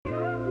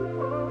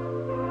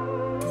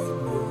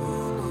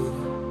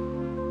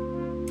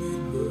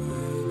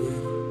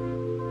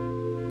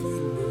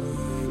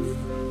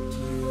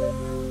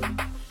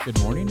Good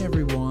morning,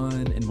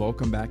 everyone, and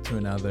welcome back to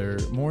another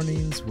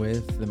Mornings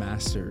with the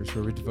Masters,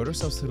 where we devote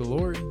ourselves to the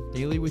Lord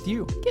daily with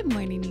you. Good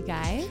morning, you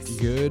guys.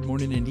 Good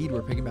morning indeed.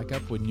 We're picking back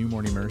up with new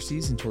morning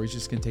mercies, and Tori's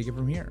just going to take it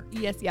from here.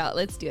 Yes, y'all,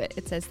 let's do it.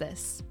 It says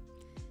this: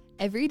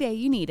 every day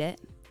you need it,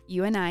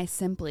 you and I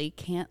simply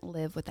can't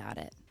live without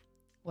it.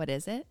 What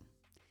is it?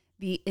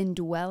 The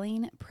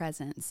indwelling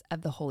presence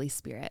of the Holy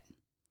Spirit.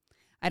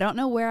 I don't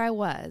know where I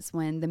was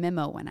when the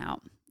memo went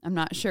out. I'm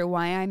not sure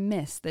why I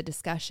missed the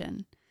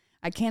discussion.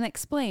 I can't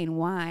explain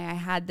why I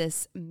had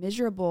this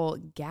miserable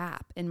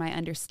gap in my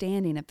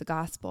understanding of the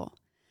gospel.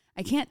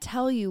 I can't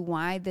tell you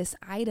why this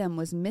item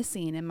was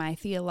missing in my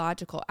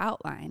theological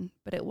outline,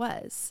 but it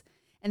was.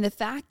 And the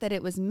fact that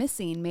it was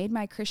missing made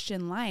my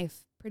Christian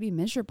life pretty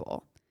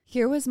miserable.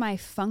 Here was my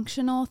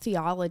functional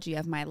theology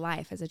of my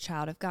life as a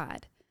child of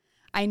God.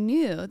 I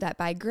knew that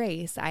by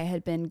grace I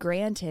had been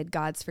granted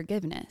God's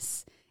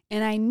forgiveness,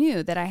 and I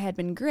knew that I had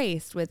been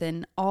graced with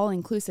an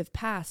all-inclusive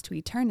path to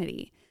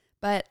eternity.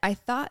 But I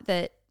thought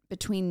that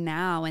between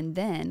now and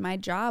then, my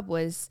job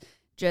was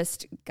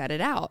just gut it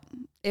out.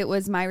 It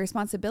was my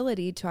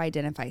responsibility to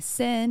identify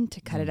sin, to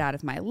cut it out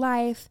of my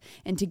life,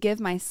 and to give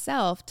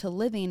myself to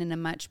living in a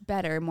much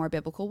better, more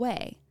biblical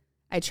way.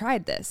 I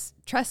tried this.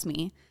 Trust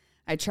me,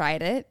 I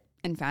tried it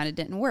and found it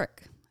didn't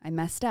work. I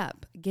messed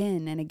up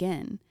again and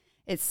again.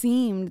 It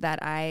seemed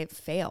that I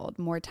failed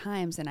more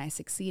times than I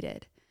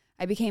succeeded.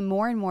 I became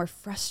more and more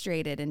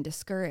frustrated and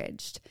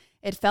discouraged.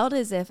 It felt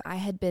as if I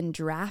had been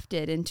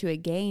drafted into a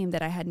game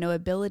that I had no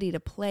ability to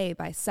play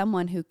by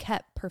someone who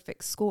kept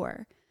perfect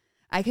score.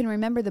 I can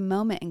remember the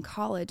moment in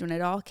college when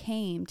it all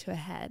came to a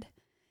head.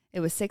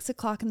 It was 6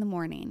 o'clock in the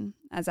morning,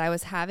 as I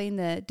was having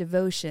the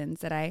devotions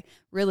that I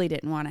really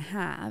didn't want to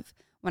have,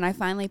 when I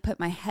finally put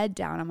my head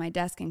down on my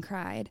desk and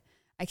cried,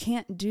 "I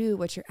can't do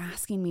what you're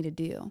asking me to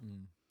do."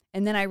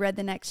 And then I read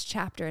the next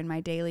chapter in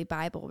my daily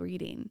Bible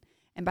reading,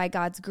 and by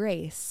God's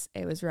grace,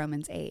 it was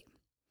Romans 8.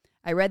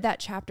 I read that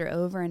chapter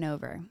over and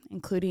over,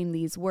 including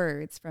these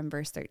words from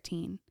verse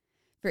 13.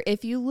 For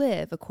if you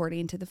live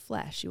according to the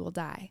flesh, you will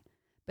die.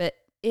 But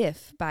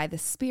if by the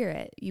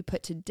Spirit you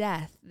put to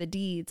death the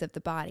deeds of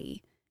the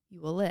body, you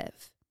will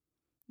live.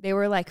 They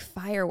were like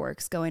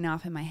fireworks going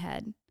off in my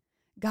head.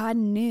 God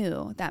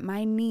knew that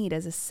my need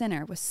as a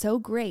sinner was so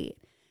great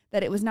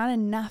that it was not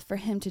enough for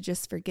him to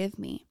just forgive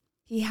me.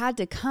 He had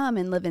to come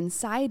and live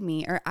inside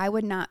me, or I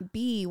would not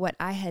be what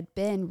I had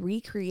been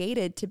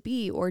recreated to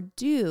be or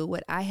do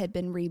what I had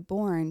been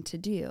reborn to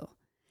do.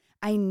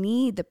 I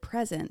need the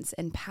presence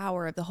and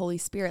power of the Holy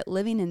Spirit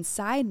living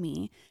inside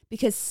me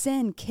because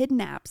sin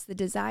kidnaps the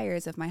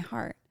desires of my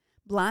heart,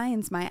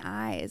 blinds my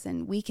eyes,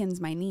 and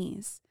weakens my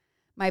knees.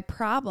 My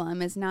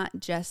problem is not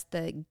just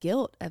the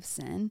guilt of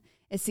sin,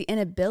 it's the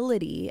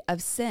inability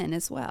of sin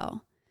as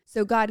well.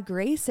 So God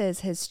graces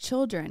his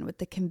children with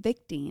the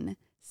convicting,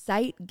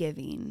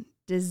 sight-giving,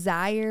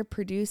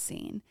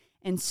 desire-producing,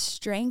 and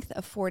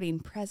strength-affording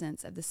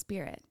presence of the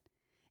Spirit.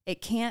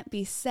 It can't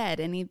be said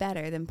any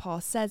better than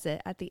Paul says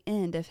it at the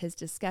end of his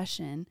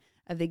discussion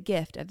of the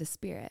gift of the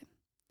Spirit.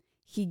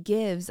 He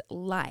gives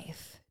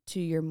life to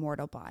your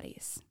mortal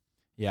bodies.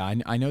 Yeah,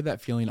 I know that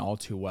feeling all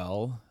too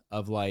well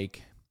of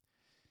like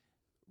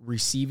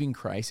receiving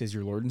Christ as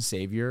your Lord and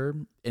Savior,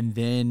 and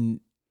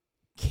then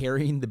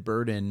carrying the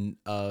burden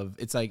of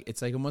it's like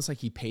almost like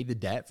he paid the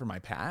debt for my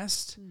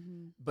past,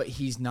 but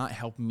he's not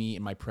helping me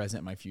in my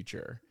present, my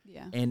future.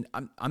 Yeah. And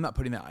I'm not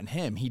putting that on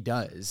him. He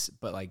does,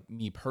 but like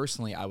me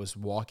personally, I was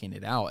walking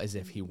it out as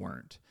if he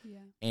weren't. Yeah.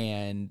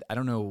 And I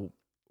don't know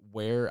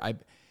where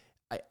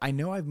I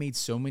know I've made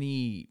so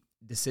many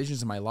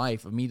decisions in my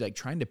life of me like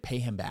trying to pay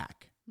him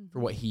back for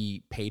what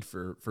he paid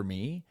for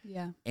me.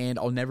 Yeah. And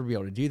I'll never be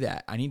able to do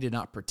that. I need to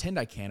not pretend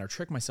I can or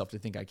trick myself to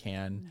think I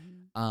can.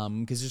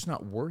 Because it's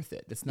not worth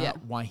it. That's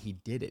not why he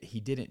did it. He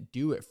didn't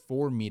do it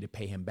for me to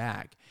pay him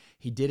back.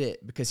 He did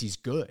it because he's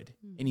good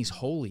and he's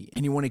holy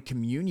and he wanted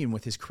communion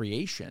with his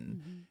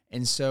creation.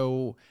 And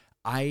so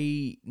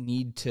I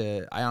needed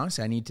to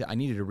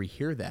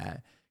rehear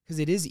that, because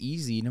it is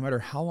easy, no matter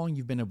how long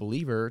you've been a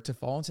believer, to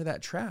fall into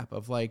that trap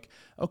of like,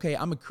 okay,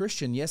 I'm a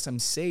Christian. Yes, I'm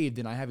saved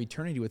and I have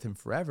eternity with him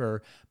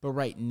forever. But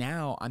right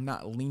now I'm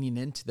not leaning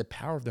into the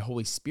power of the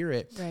Holy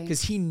Spirit,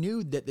 because he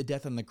knew that the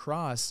death on the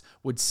cross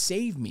would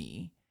save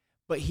me,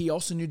 but he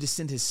also knew to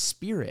send his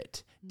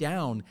Spirit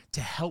down to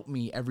help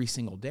me every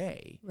single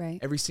day,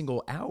 every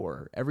single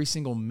hour, every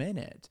single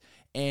minute.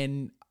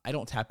 And I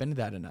don't tap into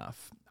that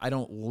enough. I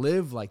don't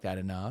live like that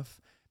enough.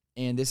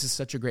 And this is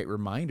such a great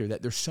reminder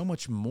that there's so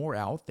much more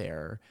out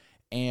there,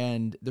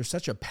 and there's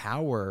such a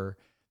power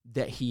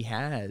that he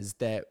has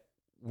that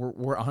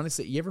we're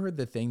honestly, you ever heard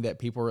the thing that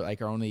people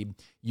are only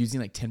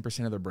using like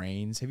 10% of their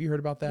brains? Have you heard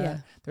about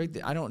that?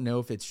 Yeah. I don't know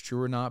if it's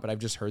true or not, but I've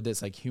just heard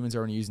this, like humans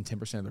are only using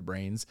 10% of their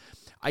brains.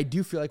 I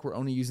do feel like we're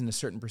only using a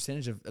certain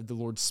percentage of the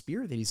Lord's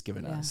Spirit that he's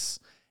given us.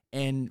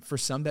 And for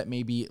some, that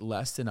may be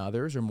less than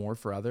others or more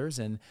for others.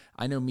 And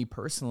I know me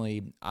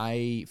personally,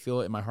 I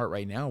feel it in my heart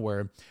right now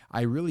where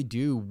I really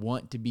do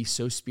want to be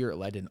so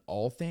Spirit-led in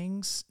all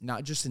things,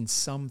 not just in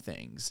some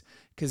things,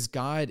 because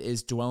God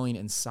is dwelling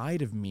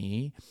inside of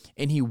me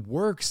and he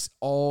works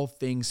all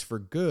things for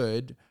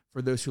good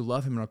for those who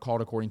love him and are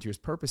called according to his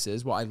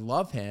purposes. Well, I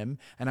love him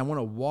and I want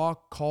to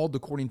walk called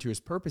according to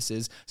his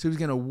purposes. So he's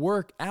going to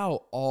work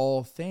out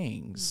all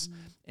things.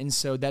 Mm-hmm. And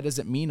so that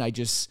doesn't mean I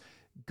just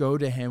go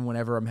to him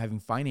whenever I'm having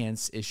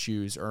finance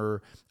issues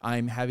or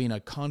I'm having a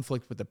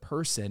conflict with a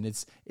person.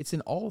 It's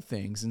in all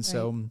things. And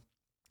so,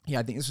 yeah,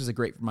 I think this was a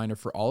great reminder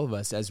for all of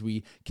us as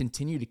we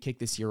continue to kick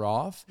this year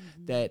off,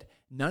 that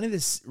none of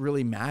this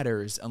really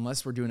matters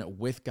unless we're doing it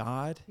with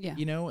God,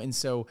 you know? And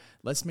so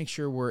let's make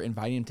sure we're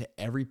inviting him to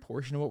every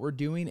portion of what we're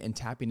doing and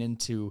tapping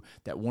into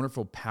that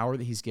wonderful power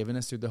that he's given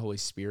us through the Holy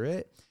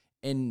Spirit.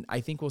 And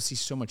I think we'll see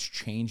so much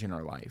change in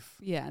our life.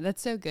 Yeah,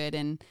 that's so good.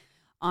 And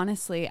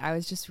honestly, I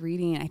was just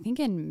reading, I think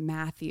in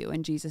Matthew,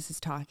 and Jesus is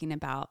talking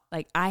about,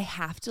 like, I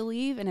have to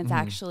leave and it's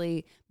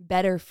actually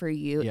better for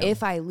you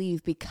if I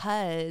leave,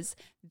 because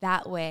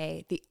that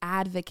way the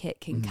advocate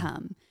can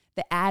come.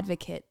 The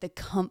advocate, the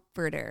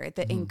comforter,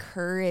 the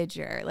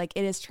encourager. Like,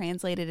 it is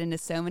translated into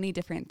so many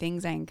different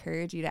things. I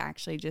encourage you to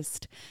actually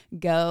just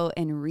go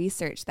and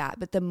research that.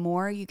 But the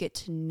more you get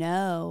to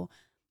know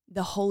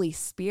the Holy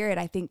Spirit,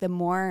 I think the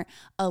more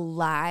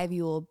alive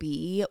you will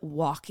be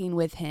walking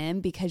with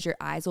him, because your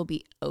eyes will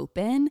be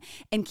open.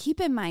 And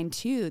keep in mind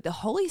too, the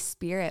Holy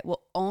Spirit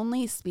will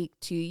only speak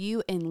to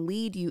you and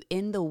lead you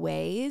in the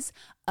ways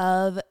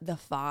of the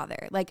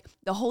Father. Like,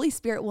 the Holy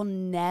Spirit will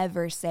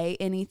never say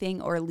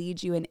anything or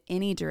lead you in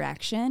any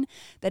direction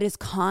that is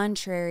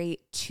contrary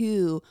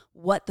to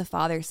what the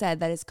Father said,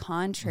 that is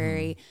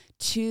contrary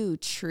to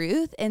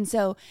truth. And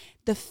so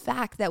the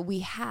fact that we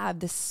have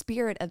the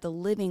Spirit of the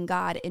living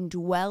God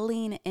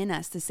indwelling in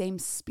us, the same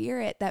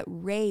Spirit that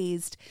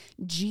raised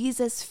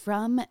Jesus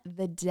from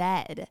the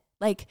dead,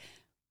 like,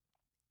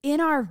 in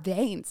our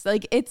veins,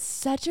 like, it's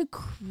such a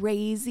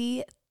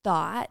crazy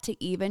thought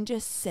to even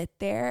just sit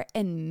there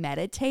and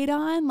meditate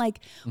on. Like,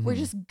 we're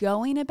just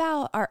going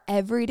about our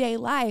everyday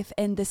life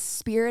and the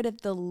Spirit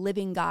of the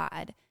living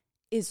God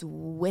is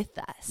with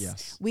us.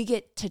 Yes. We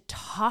get to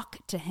talk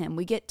to him.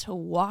 We get to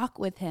walk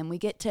with him. We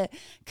get to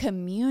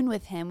commune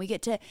with him. We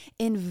get to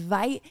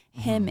invite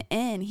him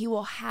in. He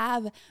will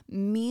have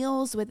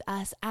meals with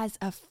us as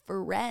a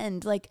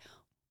friend. Like,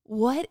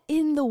 what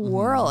in the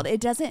world?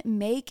 It doesn't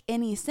make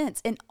any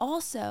sense. And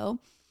also,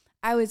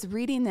 I was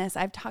reading this.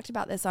 I've talked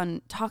about this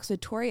on Talks with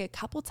Tori a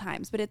couple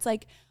times, but it's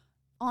like,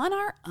 on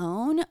our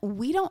own,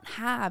 we don't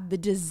have the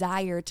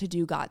desire to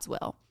do God's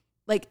will.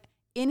 Like,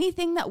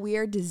 anything that we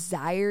are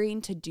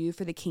desiring to do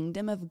for the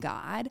kingdom of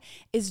God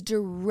is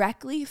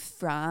directly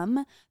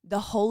from the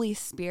Holy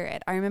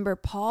Spirit. I remember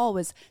Paul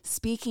was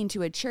speaking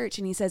to a church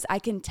and he says, I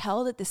can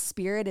tell that the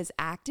Spirit is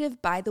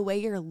active by the way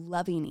you're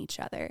loving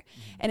each other.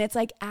 And it's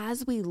like,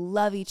 as we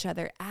love each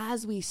other,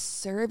 as we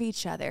serve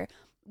each other,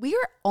 we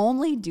are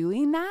only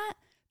doing that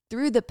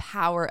through the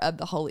power of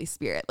the Holy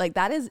Spirit. Like,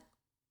 that is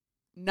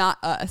not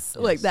us.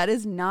 Yes. Like, that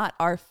is not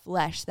our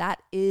flesh.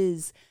 That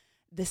is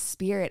the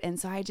Spirit. And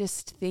so I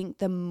just think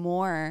the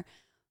more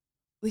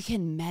we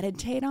can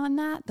meditate on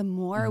that, the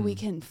more we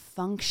can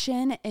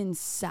function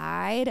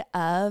inside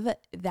of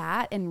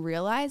that and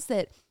realize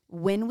that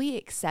when we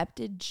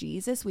accepted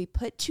Jesus, we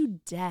put to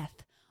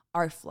death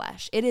our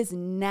flesh. It is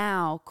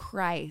now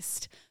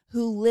Christ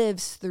who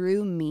lives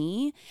through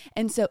me.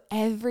 And so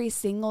every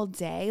single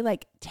day,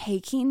 like,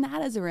 taking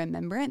that as a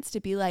remembrance to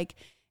be like,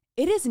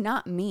 it is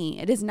not me.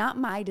 It is not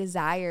my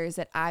desires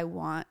that I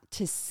want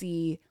to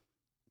see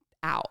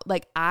out.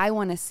 Like, I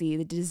want to see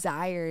the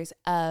desires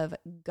of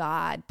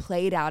God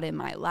played out in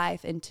my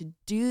life. And to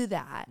do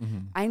that,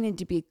 I need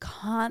to be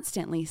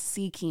constantly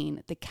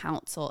seeking the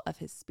counsel of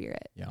his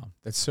Spirit. Yeah,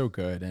 that's so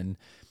good. And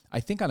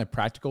I think on a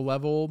practical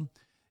level,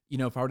 you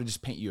know, if I were to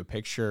just paint you a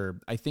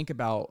picture, I think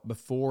about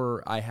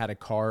before I had a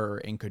car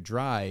and could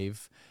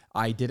drive,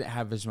 I didn't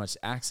have as much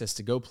access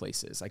to go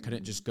places. I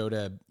couldn't just go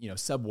to, you know,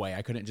 Subway.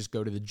 I couldn't just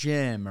go to the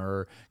gym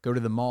or go to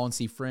the mall and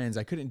see friends.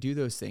 I couldn't do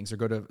those things or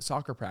go to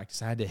soccer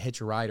practice. I had to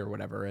hitch a ride or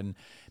whatever.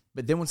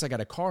 But then once I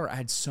got a car, I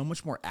had so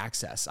much more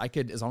access. I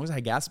could, as long as I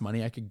had gas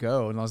money, I could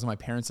go. And as long as my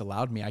parents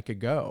allowed me, I could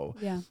go.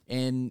 Yeah.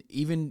 And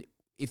even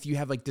if you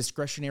have like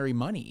discretionary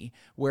money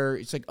where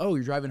it's like, oh,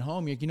 you're driving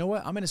home, you're like, you know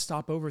what? I'm going to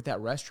stop over at that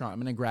restaurant. I'm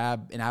going to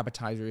grab an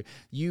appetizer.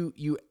 You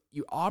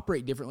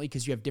operate differently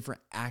because you have different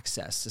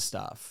access to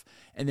stuff.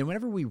 And then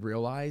whenever we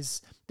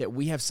realize that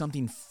we have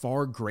something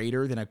far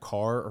greater than a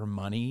car or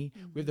money,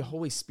 we have the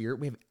Holy Spirit,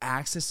 we have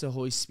access to the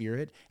Holy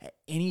Spirit at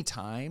any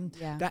time,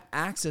 that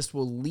access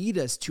will lead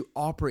us to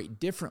operate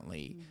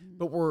differently.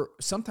 But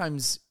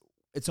sometimes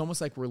it's almost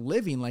like we're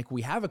living like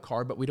we have a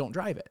car, but we don't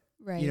drive it.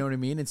 Right. You know what I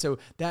mean? And so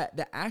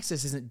that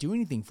access isn't doing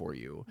anything for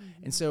you.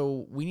 And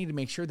so we need to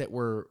make sure that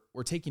we're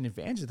taking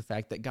advantage of the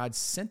fact that God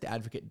sent the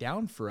advocate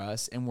down for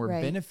us and we're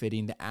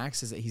benefiting the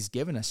access that he's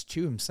given us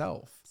to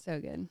himself. So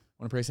good.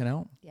 Want to pray this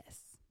out? Yes.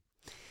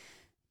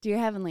 Dear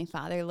Heavenly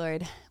Father,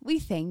 Lord, we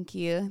thank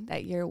you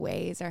that your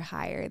ways are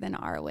higher than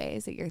our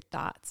ways, that your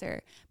thoughts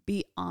are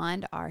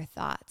beyond our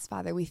thoughts.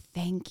 Father, we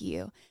thank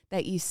you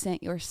that you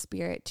sent your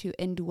Spirit to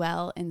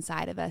indwell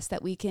inside of us,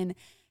 that we can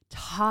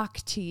talk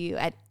to you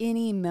at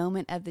any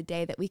moment of the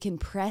day, that we can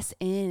press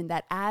in,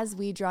 that as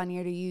we draw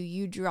near to you,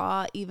 you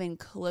draw even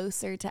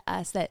closer to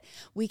us, that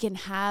we can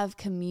have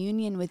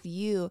communion with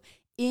you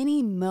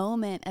any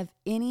moment of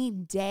any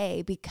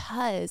day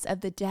because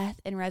of the death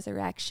and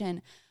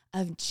resurrection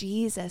of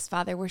Jesus.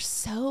 Father, we're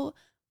so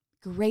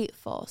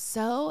grateful,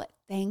 so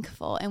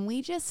thankful, and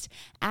we just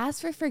ask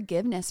for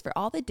forgiveness for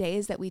all the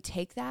days that we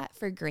take that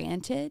for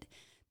granted,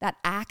 that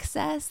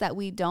access that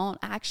we don't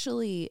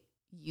actually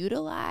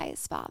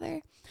utilize.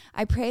 Father,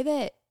 I pray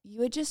that you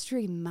would just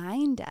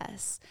remind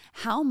us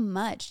how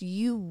much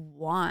you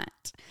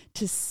want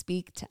to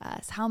speak to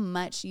us, how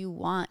much you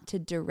want to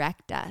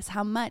direct us,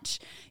 how much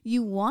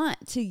you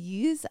want to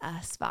use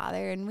us,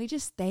 Father. And we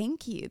just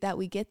thank you that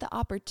we get the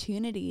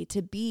opportunity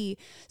to be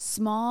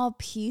small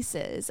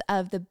pieces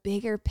of the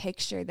bigger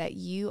picture that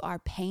you are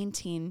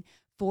painting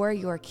for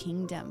your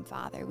kingdom,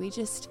 Father. We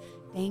just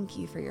thank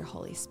you for your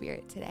Holy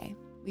Spirit today.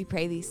 We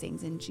pray these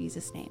things in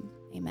Jesus' name.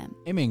 Amen.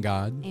 Amen,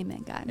 God.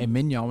 Amen, God.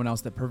 Amen, y'all.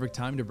 Now's the perfect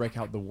time to break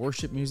out the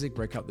worship music,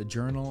 break out the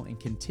journal, and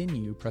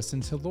continue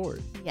pressing to the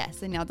Lord.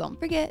 Yes, and y'all don't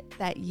forget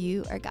that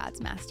you are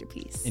God's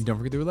masterpiece. And don't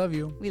forget that we love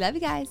you. We love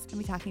you guys, and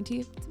we'll be talking to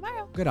you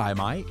tomorrow. Good eye,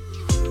 Mike.